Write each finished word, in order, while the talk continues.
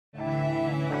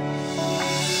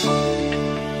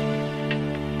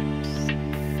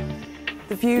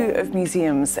The view of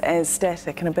museums as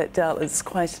static and a bit dull is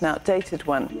quite an outdated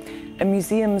one, and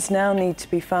museums now need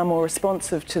to be far more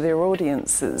responsive to their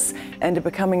audiences and are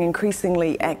becoming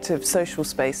increasingly active social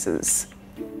spaces.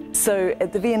 So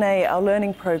at the V&A, our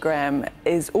learning program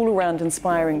is all around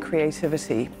inspiring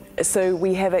creativity. So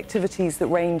we have activities that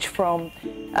range from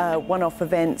one-off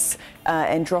events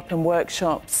and drop-in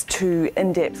workshops to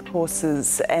in-depth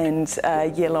courses and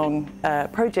year-long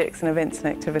projects and events and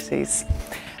activities.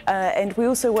 And we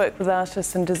also work with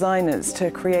artists and designers to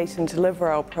create and deliver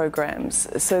our programs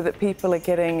so that people are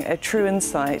getting a true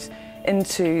insight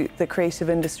into the creative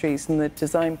industries and the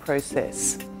design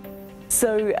process.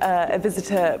 So a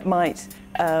visitor might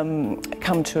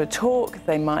come to a talk,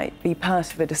 they might be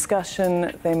part of a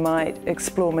discussion, they might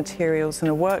explore materials in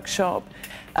a workshop,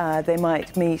 they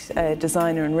might meet a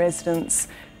designer in residence,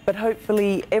 but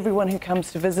hopefully everyone who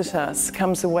comes to visit us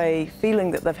comes away feeling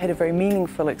that they've had a very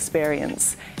meaningful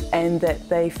experience and that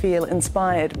they feel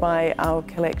inspired by our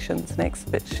collections and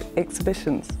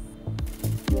exhibitions.